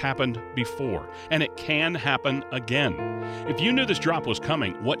has happened before, and it can happen again. If you knew this drop was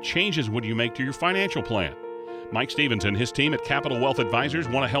coming, what changes would you make to your financial plan? Mike Stevens and his team at Capital Wealth Advisors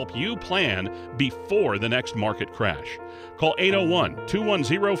want to help you plan before the next market crash. Call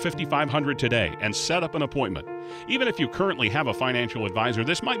 801-210-5500 today and set up an appointment. Even if you currently have a financial advisor,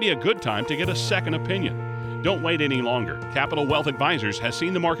 this might be a good time to get a second opinion. Don't wait any longer. Capital Wealth Advisors has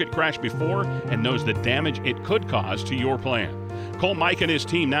seen the market crash before and knows the damage it could cause to your plan. Call Mike and his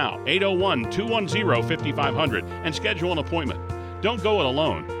team now, 801-210-5500, and schedule an appointment. Don't go it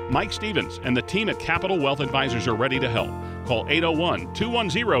alone. Mike Stevens and the team at Capital Wealth Advisors are ready to help. Call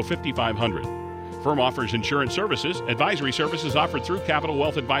 801-210-5500. Firm offers insurance services. Advisory services offered through Capital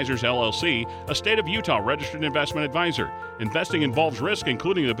Wealth Advisors, LLC, a state of Utah registered investment advisor. Investing involves risk,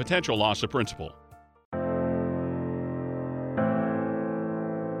 including the potential loss of principal.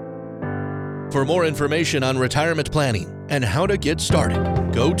 For more information on retirement planning and how to get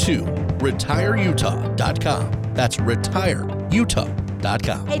started, go to retireutah.com. That's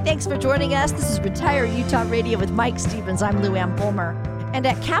retireutah.com. Hey, thanks for joining us. This is Retire Utah Radio with Mike Stevens. I'm Lou Ann Fulmer. And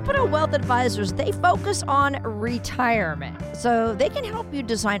at Capital Wealth Advisors, they focus on retirement. So they can help you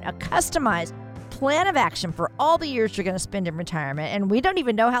design a customized plan of action for all the years you're going to spend in retirement. And we don't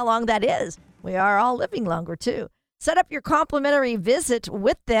even know how long that is. We are all living longer, too. Set up your complimentary visit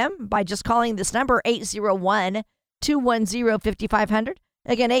with them by just calling this number, 801-210-5500.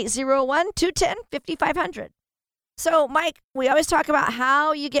 Again, 801-210-5500. So, Mike, we always talk about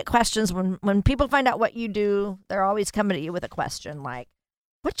how you get questions. When people find out what you do, they're always coming to you with a question like,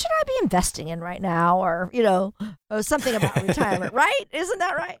 what should I be investing in right now? Or, something about retirement, right? Isn't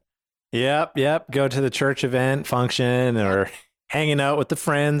that right? Yep. Go to the church event, function, or hanging out with the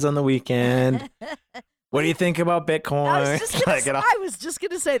friends on the weekend. What do you think about Bitcoin? I was just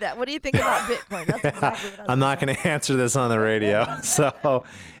going to say that. What do you think about Bitcoin? That's exactly what I'm not going to answer this on the radio. So,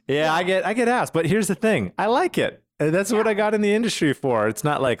 yeah, I get asked. But here's the thing. I like it. That's what I got in the industry for. It's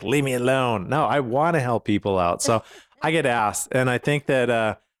not like, leave me alone. No, I want to help people out. So I get asked. And I think that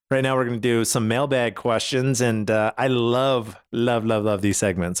right now we're going to do some mailbag questions. And I love these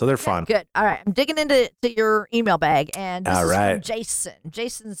segments. So they're fun. Good. All right. I'm digging into your email bag. And this is from Jason.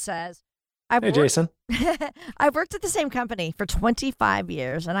 Jason says, Jason. I've worked at the same company for 25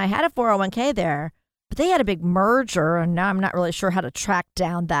 years, and I had a 401k there, but they had a big merger, and now I'm not really sure how to track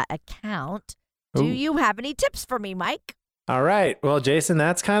down that account. Do you have any tips for me, Mike? All right. Well, Jason,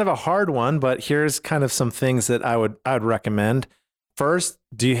 that's kind of a hard one, but here's kind of some things that I'd recommend. First,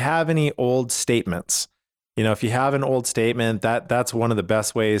 do you have any old statements? If you have an old statement, that's one of the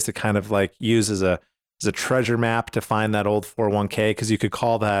best ways to kind of like use as a treasure map to find that old 401k, because you could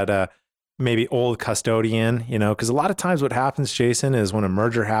call that maybe old custodian, because a lot of times what happens, Jason, is when a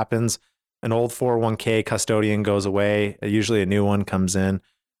merger happens, an old 401k custodian goes away. Usually a new one comes in.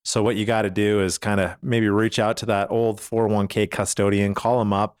 So what you got to do is kind of maybe reach out to that old 401k custodian, call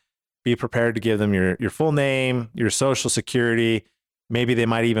them up, be prepared to give them your full name, your social security. Maybe they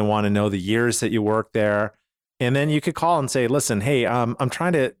might even want to know the years that you worked there. And then you could call and say, listen, hey, I'm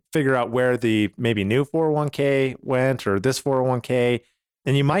trying to figure out where the maybe new 401k went, or this 401k.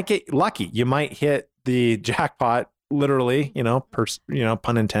 And you might get lucky. You might hit the jackpot literally,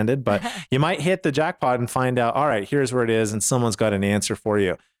 pun intended, but you might hit the jackpot and find out, all right, here's where it is. And someone's got an answer for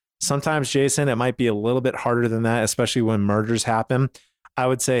you. Sometimes, Jason, it might be a little bit harder than that, especially when mergers happen. I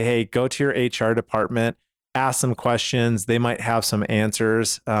would say, hey, go to your HR department, ask some questions. They might have some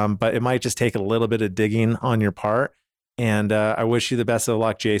answers, but it might just take a little bit of digging on your part. And I wish you the best of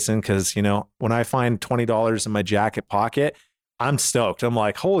luck, Jason, because, when I find $20 in my jacket pocket, I'm stoked. I'm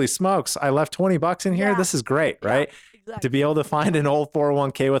like, holy smokes, I left $20 in here. Yeah. This is great, right? Exactly. To be able to find an old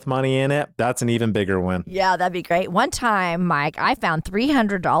 401k with money in it, that's an even bigger win. Yeah, that'd be great. One time, Mike, I found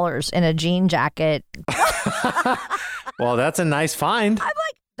 $300 in a jean jacket. Well, that's a nice find. I'm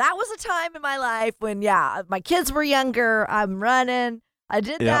like, that was a time in my life when, my kids were younger. I'm running. I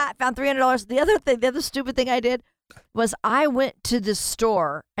did that, found $300. The other stupid thing I did was I went to the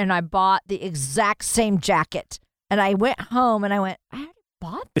store and I bought the exact same jacket. And I went home and I went, I already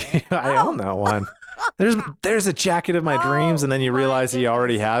bought that. I own that one. There's a jacket of my dreams, and then you realize that you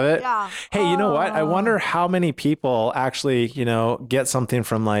already have it. Yeah. Hey, you know what? I wonder how many people actually, get something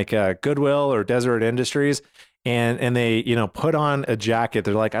from like Goodwill or Deseret Industries, and they, put on a jacket.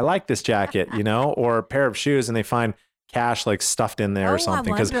 They're like, I like this jacket, or a pair of shoes, and they find cash like stuffed in there or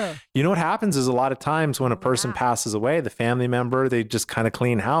something. Because what happens is a lot of times when a person passes away, the family member, they just kind of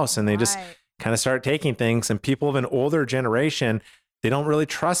clean house and they just kind of start taking things. And people of an older generation, they don't really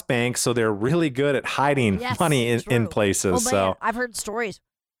trust banks, so they're really good at hiding money in places. So I've heard stories.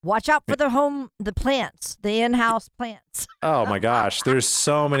 Watch out for the plants, the in-house plants. Oh my gosh, there's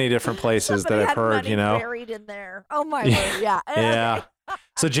so many different places that I've heard, money buried in there. Oh my word, yeah. Yeah.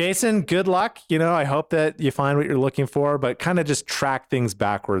 So Jason, good luck. I hope that you find what you're looking for, but kind of just track things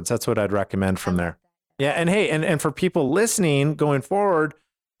backwards. That's what I'd recommend from there. Yeah, and hey, and for people listening going forward,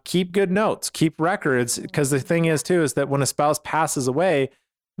 keep good notes, keep records, because the thing is too, is that when a spouse passes away,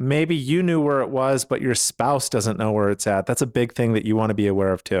 maybe you knew where it was, but your spouse doesn't know where it's at. That's a big thing that you want to be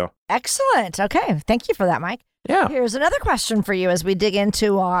aware of too. Excellent. Okay. Thank you for that, Mike. Yeah. Here's another question for you as we dig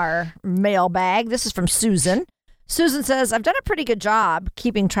into our mailbag. This is from Susan. Susan says, I've done a pretty good job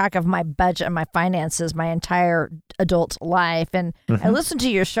keeping track of my budget and my finances my entire adult life. And I listened to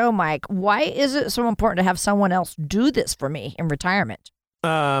your show, Mike. Why is it so important to have someone else do this for me in retirement?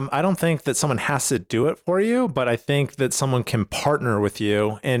 I don't think that someone has to do it for you, but I think that someone can partner with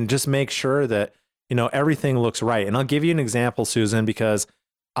you and just make sure that, everything looks right. And I'll give you an example, Susan, because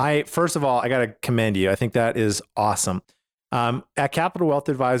first of all, I got to commend you. I think that is awesome. At Capital Wealth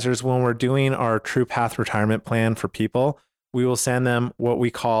Advisors, when we're doing our True Path retirement plan for people, we will send them what we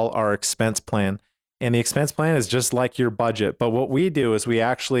call our expense plan. And the expense plan is just like your budget. But what we do is we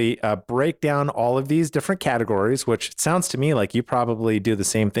actually break down all of these different categories, which sounds to me like you probably do the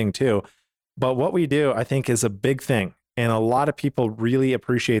same thing too. But what we do, I think, is a big thing. And a lot of people really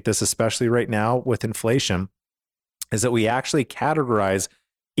appreciate this, especially right now with inflation, is that we actually categorize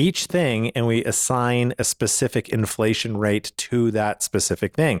each thing and we assign a specific inflation rate to that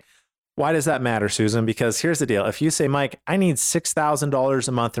specific thing. Why does that matter, Susan? Because here's the deal. If you say, Mike, I need $6,000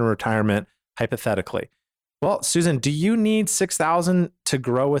 a month in retirement, hypothetically. Well, Susan, do you need $6,000 to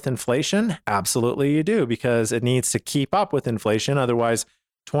grow with inflation? Absolutely you do, because it needs to keep up with inflation. Otherwise,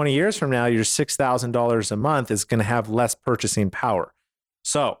 20 years from now, your $6,000 a month is going to have less purchasing power.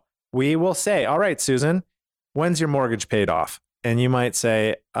 So we will say, all right, Susan, when's your mortgage paid off? And you might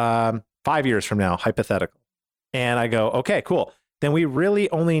say, 5 years from now, hypothetical. And I go, okay, cool. Then we really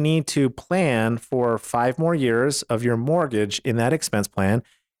only need to plan for 5 more years of your mortgage in that expense plan.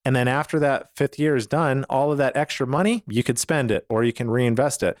 And then after that 5th year is done, all of that extra money, you could spend it or you can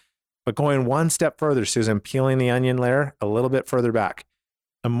reinvest it. But going one step further, Susan, peeling the onion layer a little bit further back,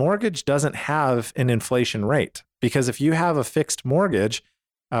 a mortgage doesn't have an inflation rate, because if you have a fixed mortgage,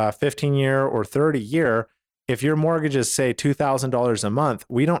 15-year or 30-year, if your mortgage is, say, $2,000 a month,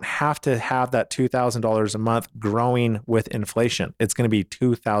 we don't have to have that $2,000 a month growing with inflation. It's going to be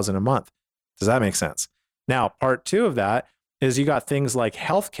 $2,000 a month. Does that make sense? Now, part 2 of that is you got things like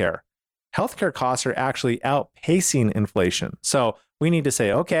healthcare. Healthcare costs are actually outpacing inflation. So we need to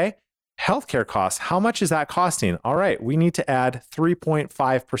say, okay, healthcare costs, how much is that costing? All right, we need to add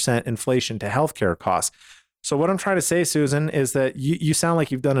 3.5% inflation to healthcare costs. So what I'm trying to say, Susan, is that you sound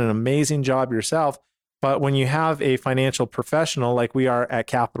like you've done an amazing job yourself, but when you have a financial professional like we are at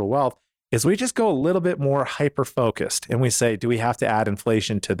Capital Wealth, is we just go a little bit more hyper-focused and we say, do we have to add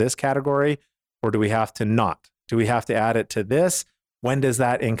inflation to this category or do we have to not? Do we have to add it to this? When does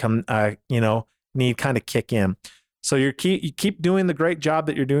that income, need kind of kick in? So you keep doing the great job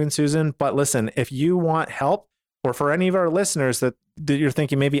that you're doing, Susan. But listen, if you want help, or for any of our listeners that you're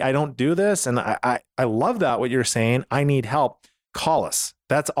thinking, maybe I don't do this, and I love that, what you're saying, I need help, call us.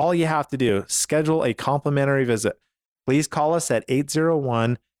 That's all you have to do. Schedule a complimentary visit. please call us at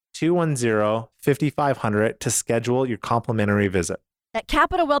 801-210-5500 to schedule your complimentary visit. At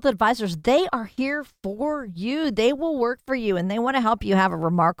Capital Wealth Advisors, they are here for you. They will work for you, and they want to help you have a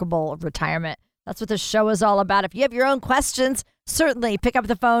remarkable retirement. That's what this show is all about. If you have your own questions, certainly pick up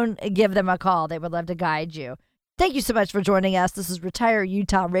the phone and give them a call. They would love to guide you. Thank you so much for joining us. This is Retire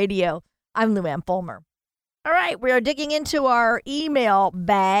Utah Radio. I'm Luann Fulmer. All right, we are digging into our email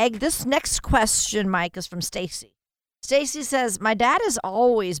bag. This next question, Mike, is from Stacy. Stacy says, my dad has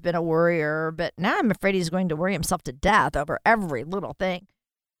always been a worrier, but now I'm afraid he's going to worry himself to death over every little thing,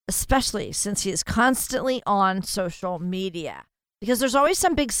 especially since he is constantly on social media, because there's always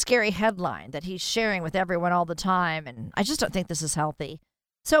some big scary headline that he's sharing with everyone all the time, and I just don't think this is healthy.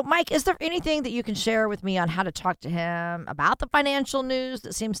 So, Mike, is there anything that you can share with me on how to talk to him about the financial news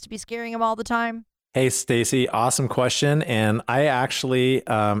that seems to be scaring him all the time? Hey, Stacy, awesome question. And I actually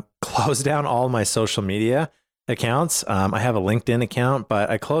closed down all my social media accounts. I have a LinkedIn account, but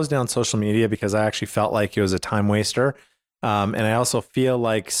I closed down social media because I actually felt like it was a time waster. And I also feel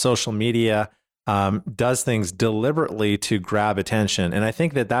like social media does things deliberately to grab attention. And I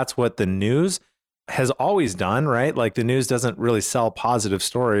think that that's what the news has always done, right? Like the news doesn't really sell positive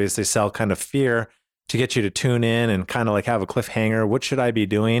stories. They sell kind of fear to get you to tune in and kind of like have a cliffhanger. What should I be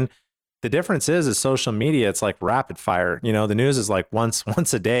doing? The difference is social media, it's like rapid fire. You know, the news is like once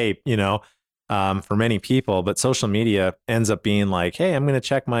a day, you know, for many people, but social media ends up being like, hey, I'm going to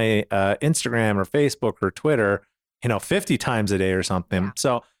check my Instagram or Facebook or Twitter, 50 times a day or something. Yeah.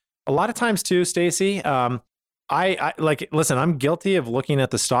 So a lot of times too, Stacy, I like, listen, I'm guilty of looking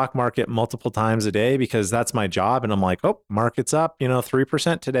at the stock market multiple times a day because that's my job. And I'm like, oh, market's up,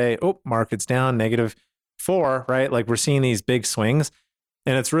 3% today. Oh, market's down -4, right? Like we're seeing these big swings.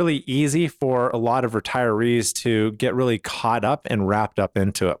 And it's really easy for a lot of retirees to get really caught up and wrapped up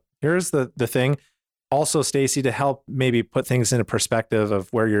into it. Here's the thing. Also, Stacy, to help maybe put things into perspective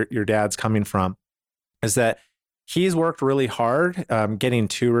of where your dad's coming from, is that he's worked really hard getting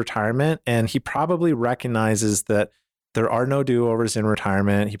to retirement, and he probably recognizes that there are no do-overs in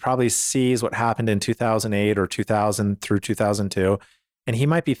retirement. He probably sees what happened in 2008 or 2000 through 2002, and he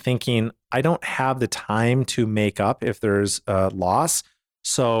might be thinking, I don't have the time to make up if there's a loss.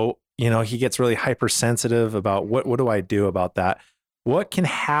 So, he gets really hypersensitive about what do I do about that? What can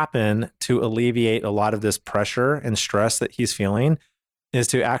happen to alleviate a lot of this pressure and stress that he's feeling is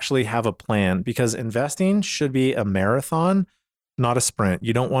to actually have a plan, because investing should be a marathon, not a sprint.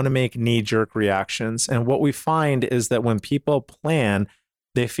 You don't want to make knee-jerk reactions. And what we find is that when people plan,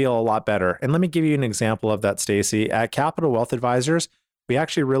 they feel a lot better. And let me give you an example of that, Stacy. At Capital Wealth Advisors, we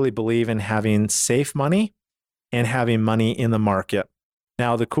actually really believe in having safe money and having money in the market.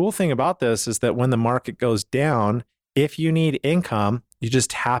 Now, the cool thing about this is that when the market goes down, if you need income, you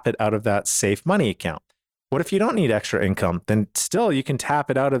just tap it out of that safe money account. What if you don't need extra income? Then still you can tap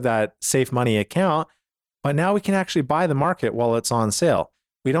it out of that safe money account, but now we can actually buy the market while it's on sale.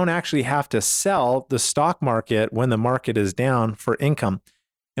 We don't actually have to sell the stock market when the market is down for income.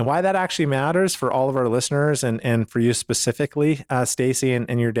 And why that actually matters for all of our listeners and for you specifically, Stacy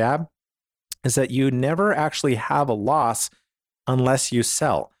and your dad, is that you never actually have a loss unless you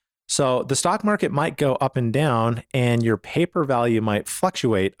sell. So the stock market might go up and down and your paper value might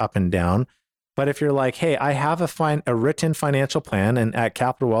fluctuate up and down. But if you're like, hey, I have a written financial plan, and at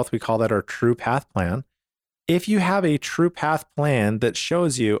Capital Wealth, we call that our True Path Plan. If you have a True Path plan that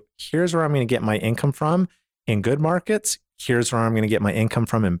shows you, here's where I'm going to get my income from in good markets, here's where I'm going to get my income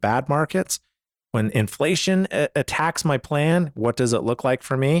from in bad markets. When inflation attacks my plan, what does it look like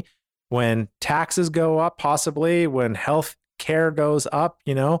for me? When taxes go up, possibly, when health care goes up,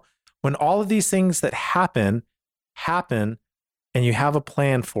 when all of these things that happen and you have a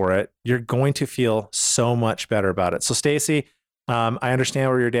plan for it, you're going to feel so much better about it. So Stacy, I understand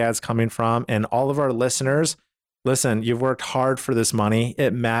where your dad's coming from, and all of our listeners, listen, you've worked hard for this money.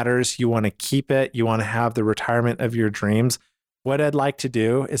 It matters. You want to keep it. You want to have the retirement of your dreams. What I'd like to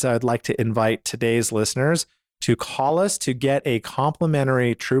do is I'd like to invite today's listeners to call us to get a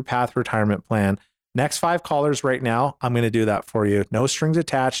complimentary True Path retirement plan. Next 5 callers right now, I'm going to do that for you. No strings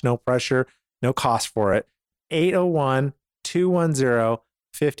attached, no pressure, no cost for it.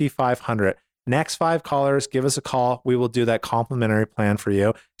 801-210-5500. Next 5 callers, give us a call. We will do that complimentary plan for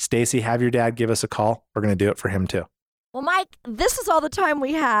you. Stacy, have your dad give us a call. We're going to do it for him too. Well, Mike, this is all the time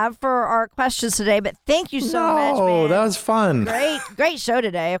we have for our questions today, but thank you so much, man. Oh, that was fun. Great show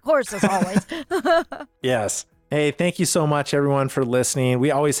today, of course, as always. Yes. Hey, thank you so much, everyone, for listening.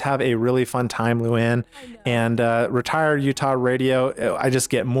 We always have a really fun time, Luann. And Retire Utah Radio, I just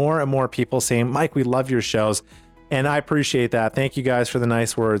get more and more people saying, Mike, we love your shows. And I appreciate that. Thank you guys for the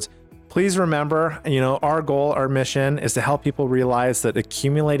nice words. Please remember, our goal, our mission is to help people realize that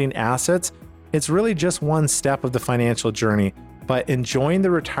accumulating assets, it's really just one step of the financial journey. But enjoying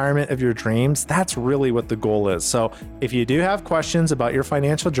the retirement of your dreams, that's really what the goal is. So if you do have questions about your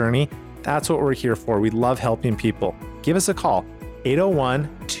financial journey, that's what we're here for. We love helping people. Give us a call,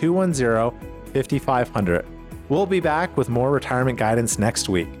 801-210-5500. We'll be back with more retirement guidance next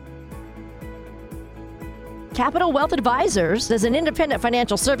week. Capital Wealth Advisors is an independent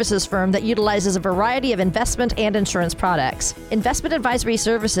financial services firm that utilizes a variety of investment and insurance products. Investment advisory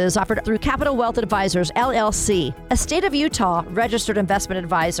services offered through Capital Wealth Advisors, LLC, a state of Utah registered investment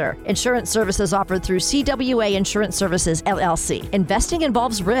advisor. Insurance services offered through CWA Insurance Services, LLC. Investing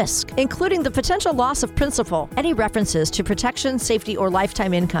involves risk, including the potential loss of principal. Any references to protection, safety, or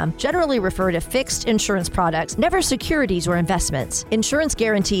lifetime income generally refer to fixed insurance products, never securities or investments. Insurance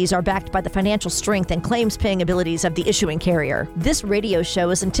guarantees are backed by the financial strength and claims-paying abilities of the issuing carrier. This radio show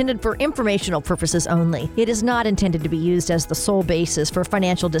is intended for informational purposes only. It is not intended to be used as the sole basis for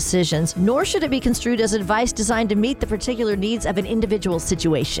financial decisions, nor should it be construed as advice designed to meet the particular needs of an individual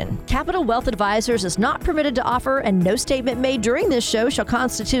situation. Capital Wealth Advisors is not permitted to offer, and no statement made during this show shall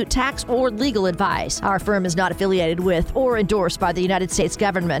constitute tax or legal advice. Our firm is not affiliated with or endorsed by the United States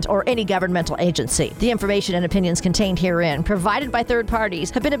government or any governmental agency. The information and opinions contained herein, provided by third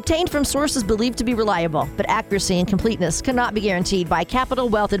parties, have been obtained from sources believed to be reliable, but accuracy and completeness cannot be guaranteed by Capital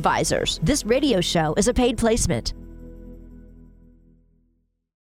Wealth Advisors. This radio show is a paid placement.